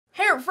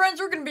friends,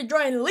 we're gonna be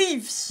drawing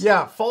leaves.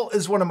 Yeah, fall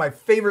is one of my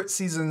favorite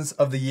seasons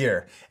of the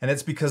year, and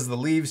it's because the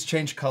leaves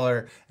change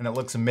color and it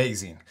looks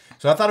amazing.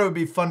 So I thought it would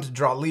be fun to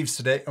draw leaves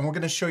today, and we're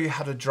gonna show you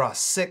how to draw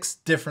 6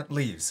 different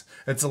leaves.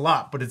 It's a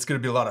lot, but it's gonna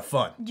be a lot of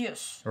fun.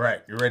 Yes. All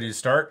right, you ready to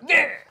start?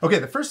 Yeah. Okay,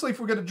 the first leaf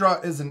we're gonna draw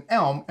is an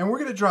elm, and we're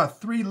gonna draw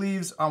 3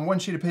 leaves on 1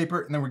 sheet of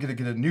paper, and then we're gonna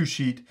get a new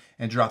sheet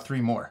and draw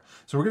 3 more.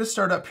 So we're gonna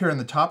start up here in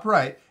the top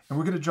right, and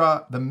we're gonna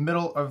draw the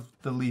middle of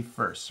the leaf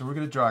first. So we're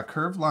gonna draw a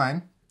curved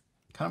line,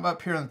 kind of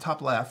up here in the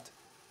top left.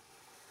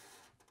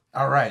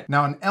 All right,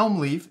 now an elm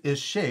leaf is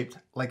shaped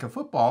like a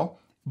football,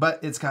 but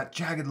it's got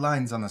jagged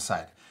lines on the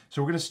side.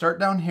 So we're gonna start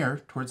down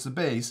here towards the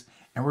base,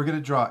 and we're gonna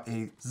draw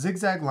a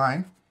zigzag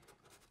line,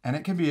 and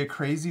it can be a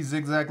crazy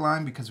zigzag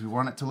line because we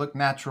want it to look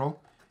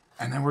natural.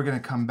 And then we're gonna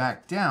come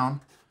back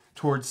down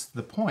towards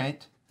the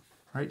point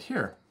right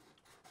here.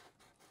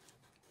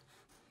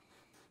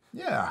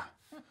 Yeah,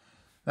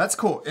 that's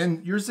cool.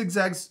 And your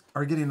zigzags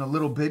are getting a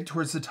little big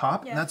towards the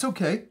top, and that's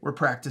okay, we're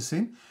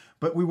practicing,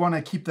 but we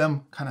wanna keep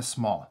them kind of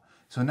small.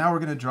 So now we're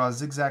gonna draw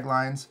zigzag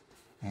lines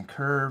and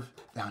curve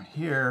down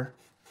here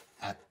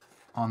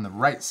on the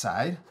right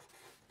side.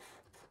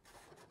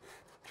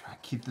 Try to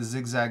keep the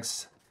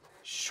zigzags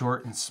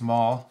short and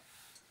small.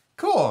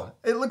 Cool,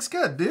 it looks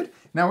good, dude.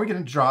 Now we're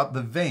gonna draw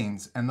the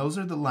veins, and those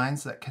are the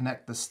lines that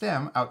connect the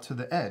stem out to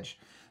the edge.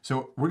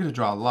 So we're gonna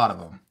draw a lot of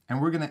them,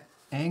 and we're gonna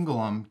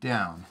angle them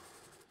down.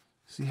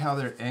 See how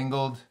they're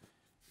angled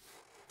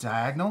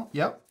diagonal?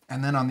 Yep.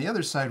 And then on the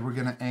other side, we're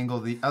gonna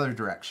angle the other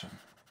direction.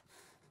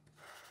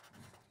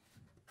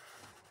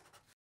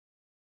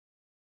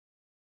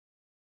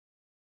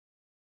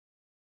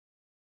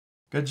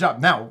 Good job.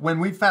 Now, when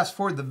we fast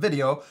forward the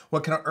video,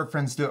 what can our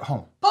friends do at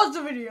home? Pause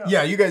the video.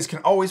 Yeah, you guys can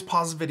always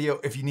pause the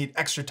video if you need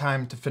extra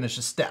time to finish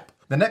a step.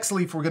 The next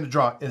leaf we're gonna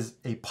draw is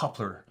a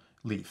poplar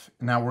leaf.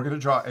 Now we're gonna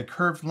draw a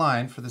curved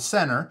line for the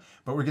center,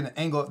 but we're gonna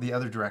angle it the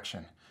other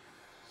direction.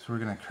 So we're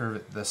gonna curve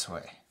it this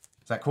way.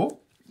 Is that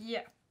cool?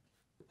 Yeah.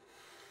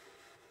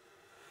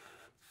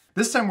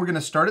 This time we're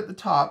gonna start at the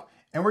top,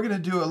 and we're gonna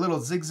do a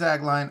little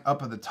zigzag line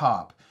up at the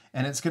top,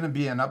 and it's gonna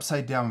be an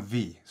upside down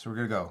V. So we're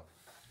gonna go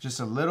just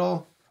a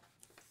little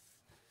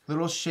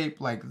shape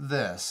like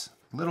this,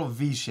 little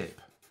V shape,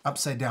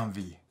 upside down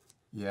V.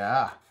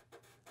 Yeah.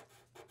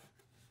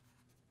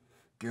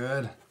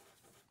 Good.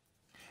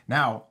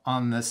 Now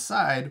on this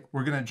side,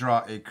 we're gonna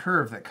draw a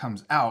curve that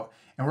comes out,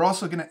 and we're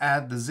also gonna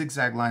add the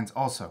zigzag lines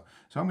also.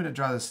 So I'm gonna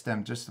draw the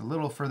stem just a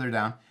little further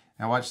down.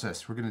 Now watch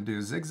this, we're gonna do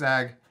a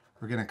zigzag,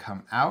 we're gonna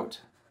come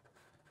out,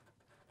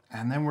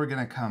 and then we're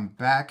gonna come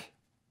back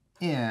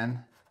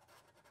in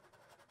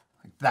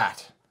like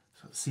that.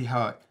 So see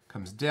how it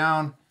comes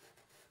down.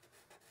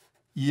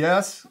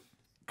 Yes,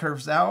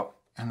 curves out,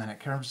 and then it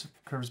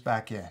curves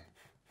back in.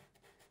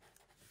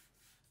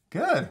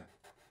 Good.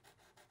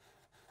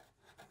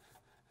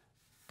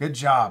 Good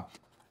job.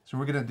 So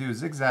we're gonna do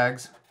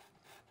zigzags.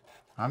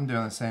 I'm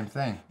doing the same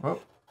thing.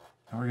 Whoop.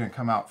 And we're gonna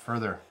come out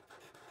further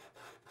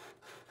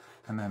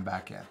and then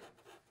back in.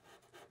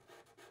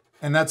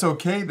 And that's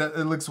okay that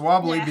it looks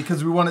wobbly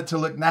because we want it to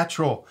look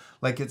natural,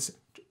 like it's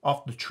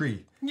off the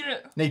tree.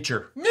 Yeah.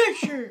 Nature.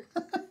 Nature.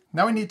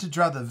 Now we need to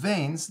draw the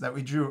veins that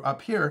we drew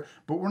up here,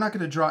 but we're not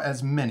gonna draw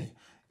as many.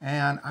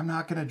 And I'm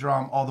not gonna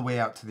draw them all the way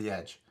out to the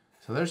edge.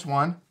 So there's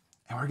one,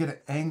 and we're gonna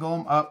angle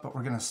them up, but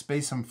we're gonna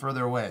space them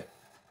further away.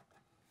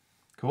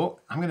 Cool,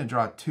 I'm gonna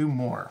draw 2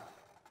 more.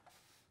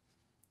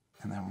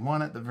 And then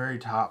one at the very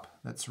top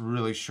that's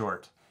really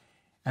short.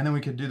 And then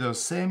we could do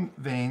those same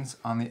veins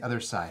on the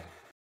other side.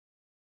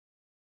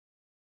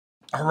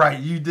 All right,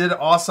 you did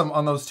awesome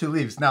on those 2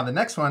 leaves. Now the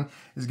next one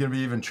is gonna be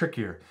even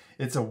trickier.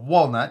 It's a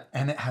walnut,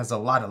 and it has a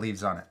lot of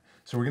leaves on it.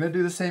 So we're gonna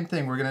do the same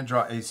thing. We're gonna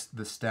draw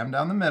the stem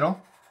down the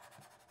middle.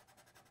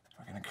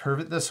 We're gonna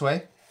curve it this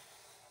way.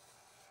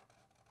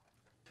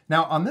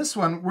 Now on this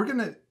one,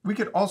 we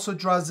could also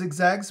draw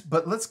zigzags,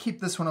 but let's keep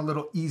this one a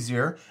little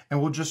easier,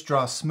 and we'll just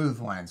draw smooth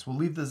lines. We'll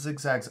leave the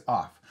zigzags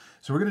off.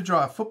 So we're gonna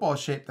draw a football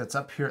shape that's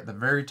up here at the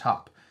very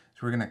top. So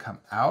we're gonna come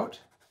out,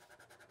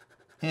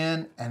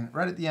 in, and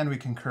right at the end we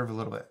can curve a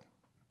little bit.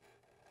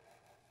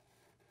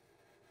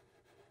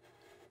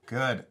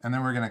 Good, and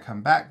then we're gonna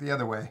come back the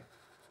other way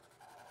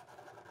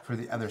for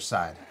the other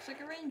side. Looks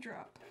like a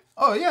raindrop.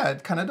 Oh yeah,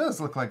 it kind of does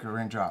look like a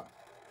raindrop.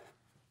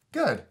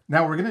 Good.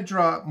 Now we're gonna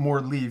draw more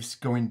leaves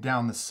going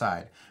down the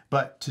side.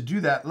 But to do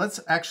that,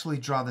 let's actually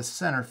draw the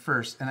center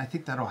first, and I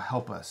think that'll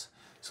help us.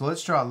 So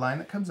let's draw a line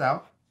that comes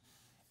out,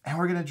 and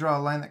we're gonna draw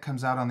a line that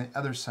comes out on the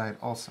other side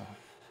also.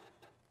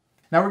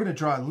 Now we're gonna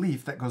draw a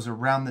leaf that goes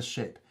around the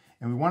shape,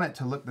 and we want it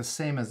to look the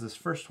same as this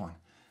first one.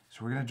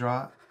 So we're gonna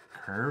draw a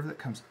curve that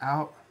comes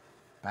out,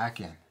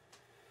 back in.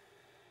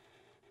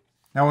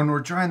 Now when we're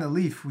drawing the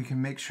leaf, we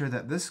can make sure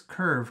that this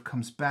curve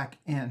comes back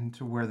in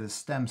to where the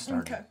stem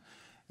started. Okay.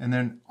 And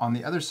then on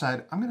the other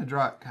side, I'm gonna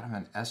draw kind of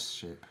an S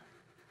shape.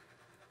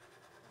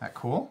 That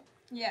cool?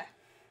 Yeah.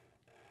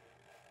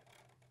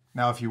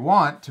 Now if you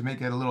want to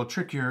make it a little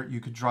trickier, you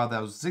could draw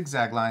those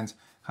zigzag lines,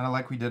 kind of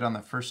like we did on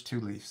the first 2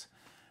 leaves.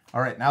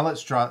 All right, now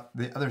let's draw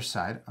the other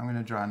side. I'm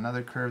gonna draw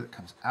another curve that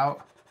comes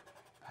out,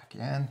 back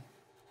in.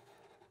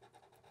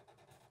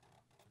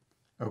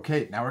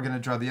 Okay, now we're gonna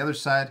draw the other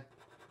side.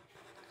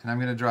 And I'm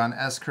gonna draw an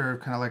S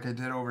curve, kind of like I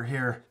did over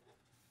here.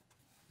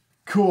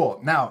 Cool,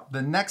 now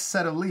the next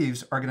set of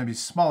leaves are gonna be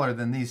smaller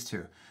than these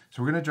two.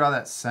 So we're gonna draw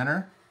that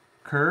center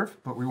curve,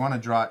 but we wanna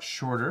draw it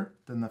shorter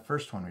than the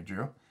first one we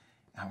drew.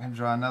 Now I'm gonna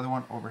draw another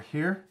one over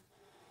here.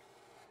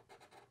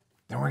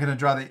 Then we're gonna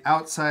draw the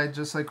outside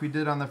just like we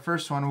did on the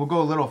first one. We'll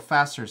go a little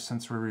faster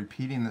since we're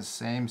repeating the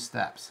same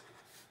steps.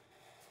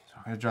 So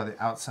I'm gonna draw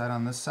the outside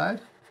on this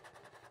side.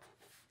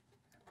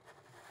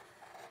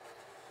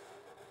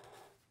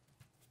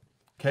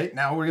 Okay,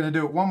 now we're gonna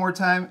do it one more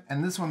time,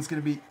 and this one's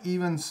gonna be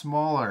even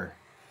smaller.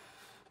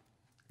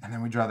 And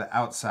then we draw the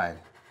outside.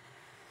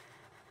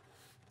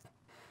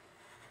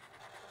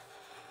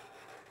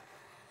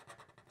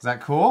 Is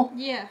that cool?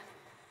 Yeah.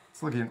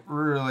 It's looking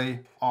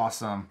really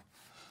awesome.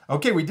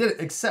 Okay, we did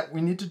it, except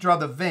we need to draw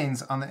the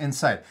veins on the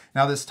inside.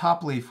 Now this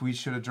top leaf, we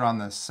should have drawn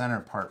the center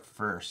part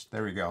first.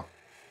 There we go.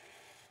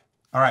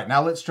 All right,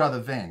 now let's draw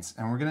the veins.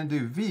 And we're gonna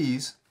do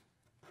V's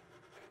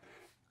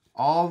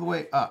all the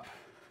way up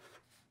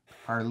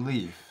our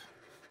leaf.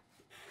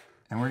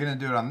 And we're gonna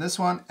do it on this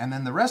one, and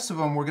then the rest of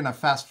them we're gonna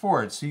fast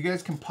forward. So you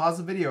guys can pause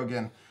the video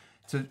again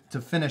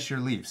to finish your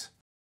leaves.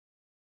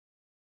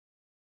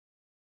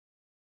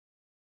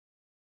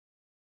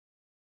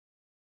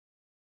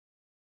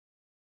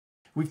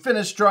 We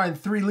finished drawing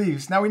 3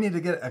 leaves. Now we need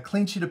to get a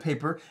clean sheet of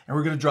paper and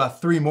we're gonna draw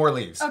 3 more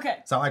leaves. Okay.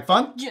 Sound like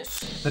fun?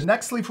 Yes. The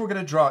next leaf we're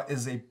gonna draw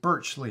is a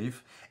birch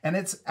leaf, and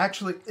it's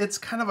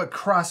kind of a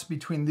cross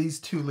between these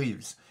 2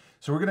 leaves.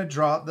 So we're gonna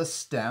draw the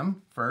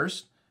stem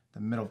first, the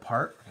middle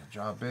part. We're gonna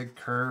draw a big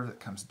curve that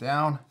comes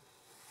down.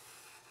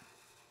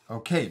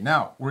 Okay,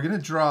 now we're gonna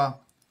draw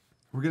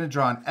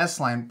an S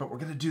line, but we're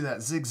gonna do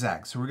that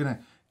zigzag. So we're gonna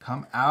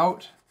come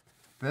out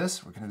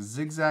this, we're gonna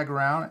zigzag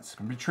around. It's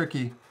gonna be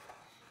tricky.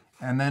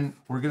 And then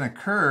we're gonna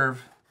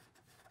curve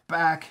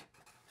back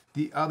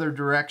the other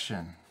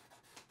direction.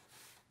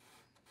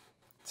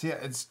 See,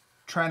 it's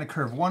trying to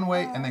curve one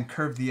way and then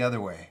curve the other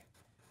way.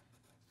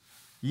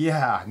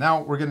 Yeah,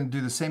 now we're gonna do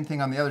the same thing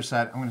on the other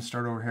side. I'm gonna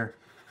start over here,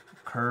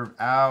 curve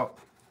out,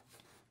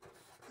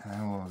 and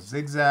then we'll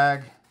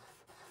zigzag,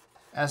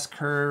 S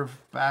curve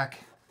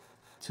back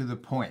to the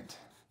point.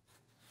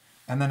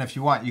 And then if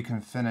you want, you can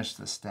finish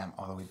the stem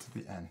all the way to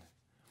the end.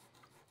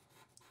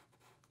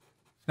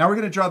 Now we're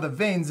going to draw the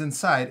veins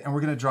inside, and we're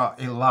going to draw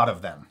a lot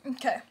of them.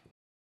 Okay.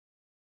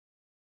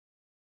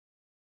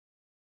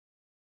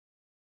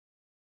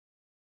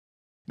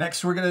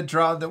 Next, we're going to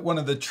draw one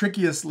of the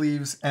trickiest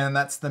leaves, and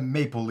that's the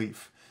maple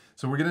leaf.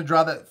 So we're going to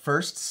draw that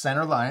first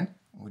center line.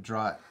 We'll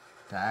draw it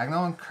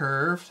diagonal and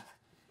curved.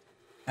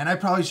 And I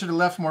probably should have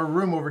left more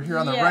room over here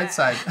on the right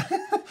side.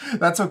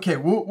 That's okay.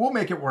 We'll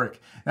make it work.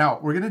 Now,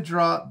 we're going to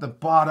draw the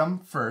bottom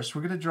first.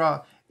 We're going to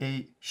draw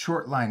a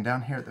short line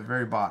down here at the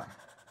very bottom.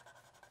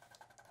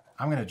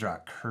 I'm gonna draw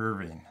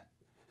curving.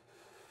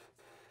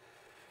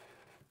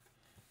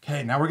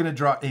 Okay, now we're gonna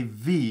draw a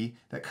V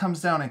that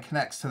comes down and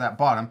connects to that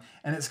bottom,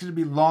 and it's gonna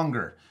be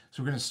longer.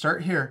 So we're gonna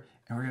start here,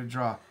 and we're gonna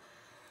draw,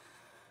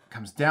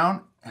 comes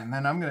down, and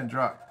then I'm gonna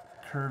draw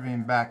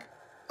curving back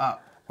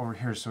up over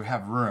here so we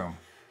have room.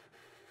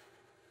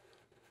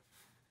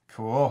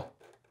 Cool.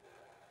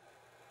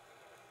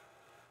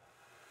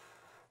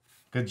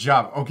 Good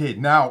job. Okay,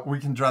 now we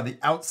can draw the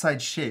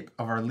outside shape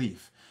of our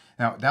leaf.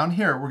 Now down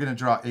here, we're gonna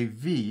draw a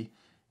V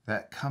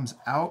that comes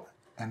out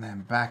and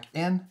then back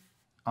in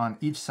on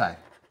each side.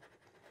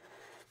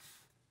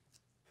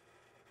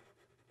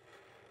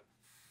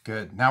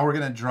 Good, now we're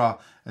gonna draw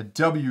a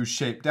W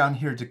shape down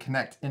here to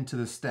connect into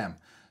the stem.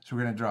 So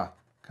we're gonna draw,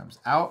 comes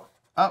out,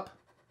 up,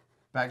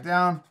 back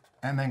down,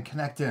 and then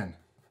connect in.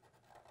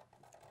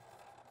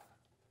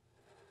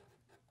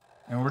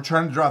 And we're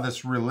trying to draw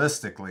this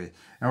realistically.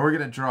 And we're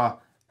gonna draw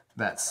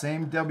that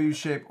same W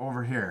shape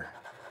over here.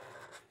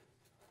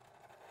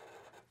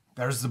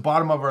 There's the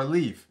bottom of our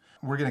leaf.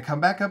 We're gonna come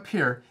back up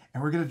here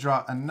and we're gonna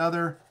draw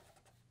another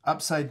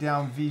upside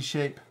down V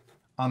shape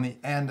on the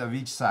end of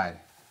each side.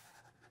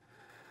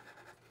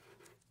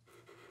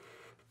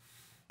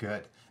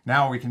 Good.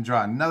 Now we can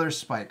draw another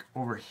spike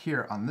over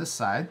here on this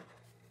side.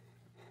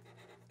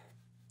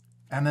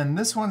 And then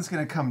this one's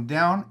gonna come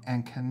down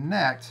and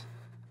connect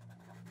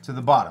to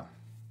the bottom.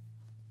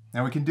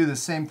 Now we can do the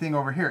same thing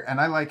over here. And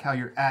I like how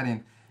you're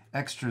adding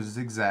extra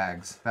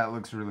zigzags. That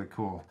looks really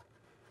cool.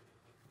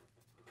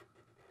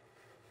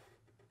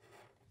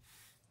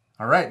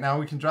 All right, now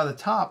we can draw the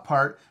top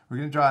part. We're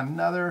gonna draw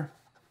another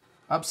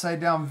upside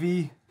down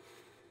V.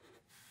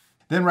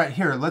 Then right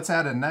here, let's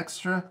add an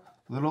extra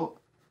little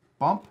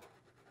bump.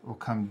 We'll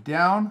come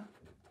down,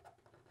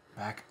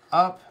 back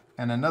up,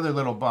 and another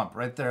little bump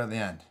right there at the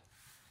end.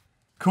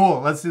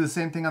 Cool, let's do the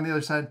same thing on the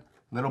other side.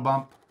 Little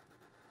bump,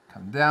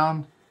 come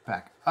down,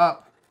 back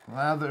up,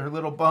 another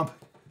little bump.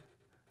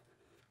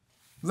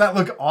 Does that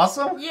look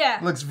awesome? Yeah.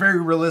 It looks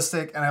very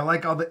realistic, and I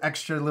like all the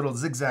extra little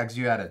zigzags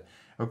you added.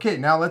 Okay,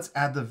 now let's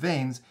add the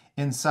veins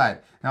inside.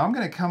 Now I'm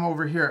gonna come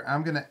over here,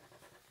 I'm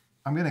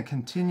gonna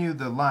continue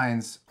the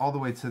lines all the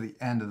way to the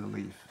end of the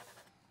leaf.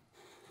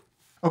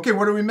 Okay,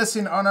 what are we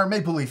missing on our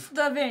maple leaf?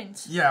 The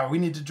veins. Yeah, we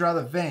need to draw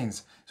the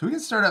veins. So we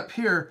can start up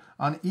here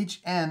on each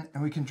end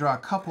and we can draw a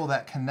couple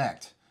that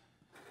connect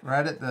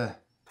right at the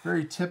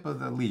very tip of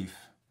the leaf.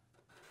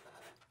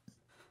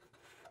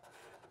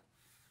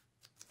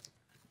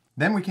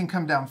 Then we can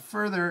come down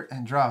further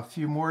and draw a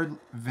few more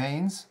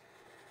veins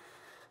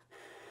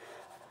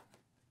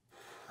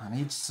on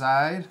each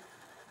side.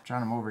 Draw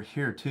them over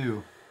here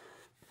too.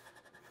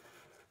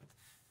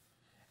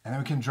 And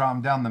then we can draw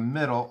them down the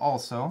middle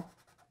also.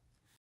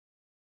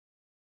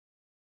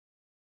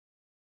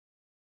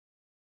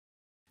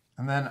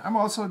 And then I'm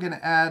also going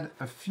to add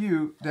a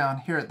few down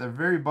here at the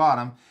very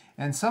bottom.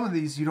 And some of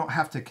these you don't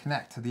have to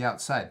connect to the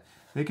outside.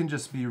 They can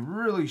just be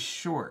really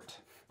short.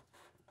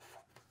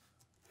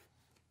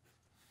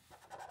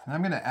 And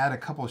I'm going to add a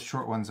couple of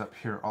short ones up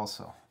here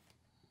also.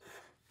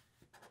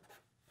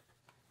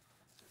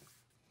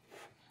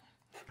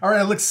 All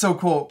right, it looks so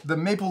cool. The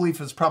maple leaf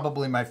is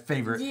probably my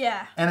favorite.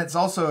 Yeah. And it's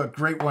also a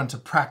great one to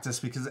practice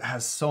because it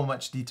has so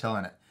much detail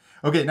in it.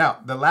 Okay, now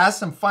the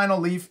last and final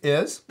leaf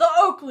is? The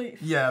oak leaf.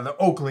 Yeah, the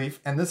oak leaf.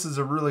 And this is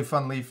a really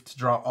fun leaf to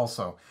draw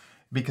also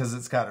because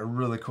it's got a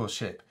really cool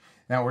shape.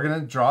 Now we're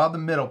gonna draw the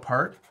middle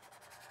part.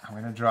 I'm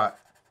gonna draw it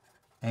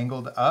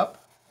angled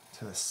up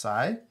to the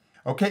side.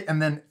 Okay, and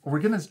then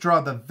we're gonna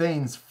draw the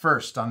veins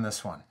first on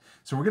this one.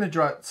 So we're gonna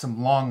draw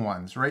some long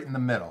ones right in the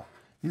middle.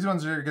 These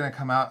ones are gonna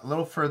come out a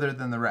little further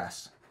than the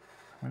rest.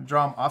 I'm gonna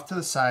draw them off to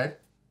the side.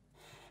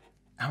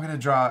 I'm gonna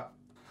draw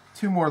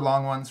two more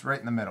long ones right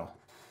in the middle.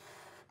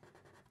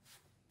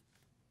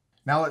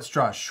 Now let's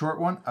draw a short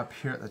one up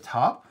here at the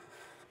top.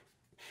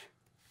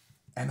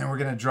 And then we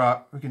can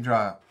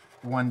draw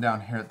one down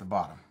here at the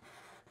bottom.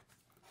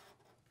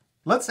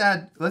 Let's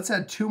add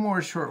two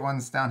more short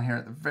ones down here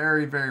at the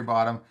very, very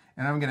bottom,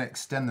 and I'm gonna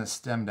extend the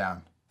stem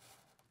down.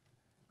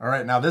 All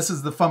right, now this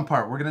is the fun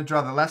part. We're gonna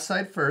draw the left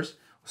side first.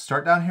 We'll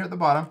start down here at the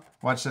bottom.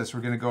 Watch this, we're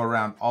gonna go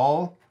around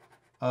all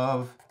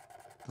of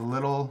the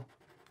little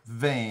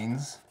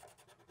veins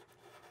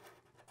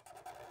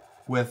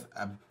with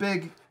a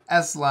big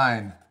S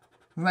line.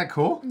 Isn't that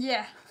cool?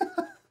 Yeah.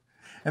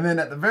 And then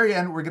at the very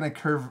end, we're gonna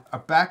curve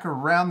back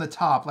around the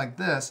top like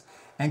this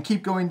and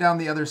keep going down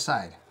the other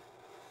side.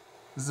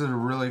 This is a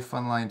really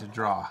fun line to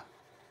draw.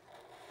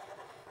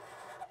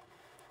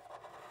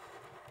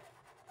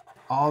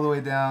 All the way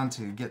down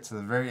to get to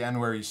the very end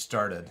where you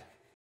started.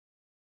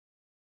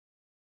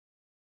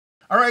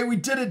 All right, we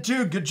did it,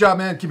 dude. Good job,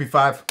 man. Give me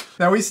 5.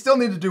 Now we still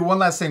need to do one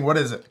last thing. What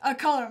is it? A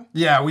color.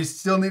 Yeah, we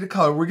still need a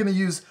color. We're gonna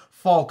use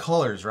fall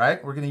colors,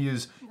 right? We're gonna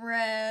use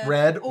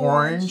red,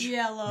 orange,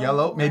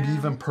 yellow, maybe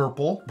even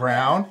purple,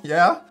 brown,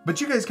 yeah.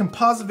 But you guys can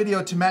pause the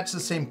video to match the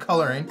same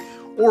coloring,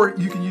 or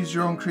you can use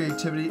your own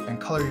creativity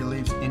and color your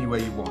leaves any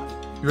way you want.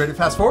 You ready to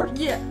fast forward?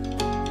 Yeah.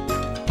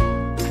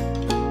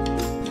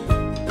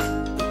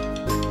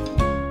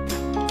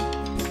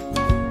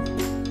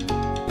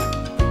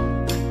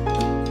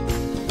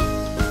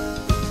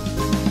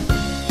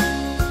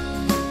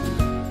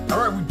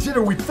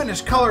 We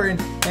finished coloring,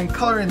 and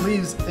coloring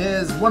leaves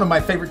is one of my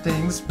favorite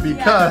things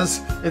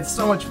because it's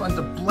so much fun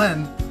to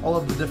blend all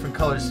of the different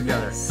colors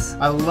together. Yes.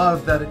 I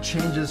love that it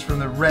changes from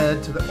the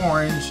red to the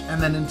orange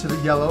and then into the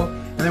yellow.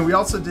 And then we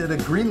also did a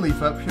green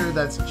leaf up here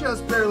that's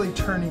just barely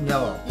turning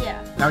yellow.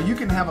 Yeah. Now you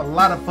can have a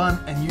lot of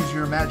fun and use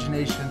your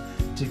imagination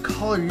to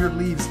color your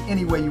leaves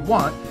any way you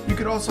want. You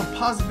could also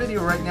pause the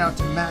video right now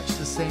to match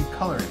the same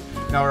coloring.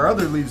 Now our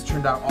other leaves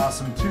turned out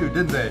awesome too,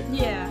 didn't they?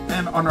 Yeah.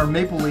 And on our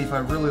maple leaf, I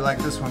really like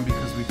this one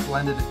because we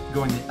blended it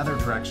going the other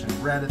direction.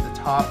 Red at the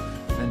top,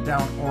 then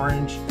down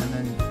orange, and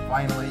then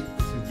finally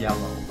to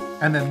yellow.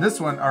 And then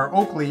this one, our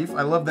oak leaf,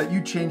 I love that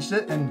you changed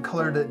it and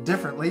colored it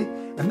differently.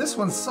 And this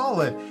one's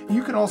solid.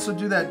 You can also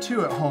do that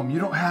too at home. You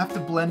don't have to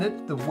blend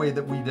it the way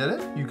that we did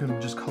it. You can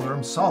just color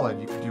them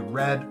solid. You can do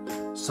red,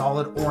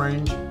 solid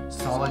orange,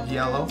 solid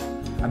yellow.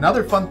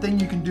 Another fun thing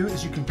you can do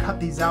is you can cut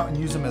these out and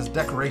use them as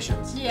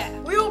decorations. Yeah,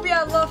 we hope you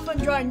had a lot of fun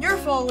drawing your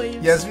fall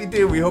leaves. Yes, we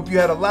do. We hope you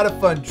had a lot of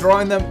fun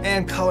drawing them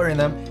and coloring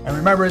them. And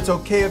remember, it's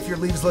okay if your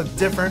leaves look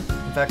different.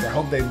 In fact, I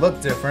hope they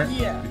look different.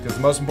 Yeah. Because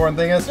the most important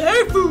thing is to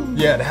have fun.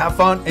 Yeah, to have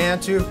fun and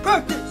to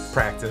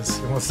practice.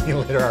 And we'll see you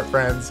later, our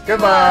friends.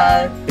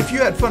 Goodbye. If you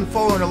had fun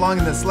following along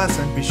in this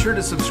lesson, be sure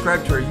to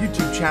subscribe to our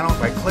YouTube channel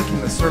by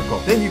clicking the circle.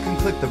 Then you can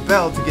click the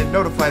bell to get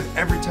notified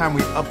every time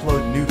we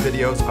upload new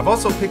videos. I've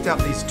also picked out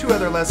these 2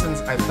 other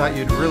lessons I thought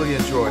you'd really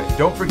enjoy.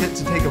 Don't forget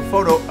to take a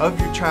photo of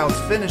your child's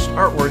finished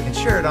artwork and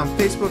share it on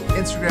Facebook,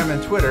 Instagram,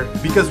 and Twitter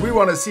because we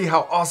want to see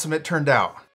how awesome it turned out.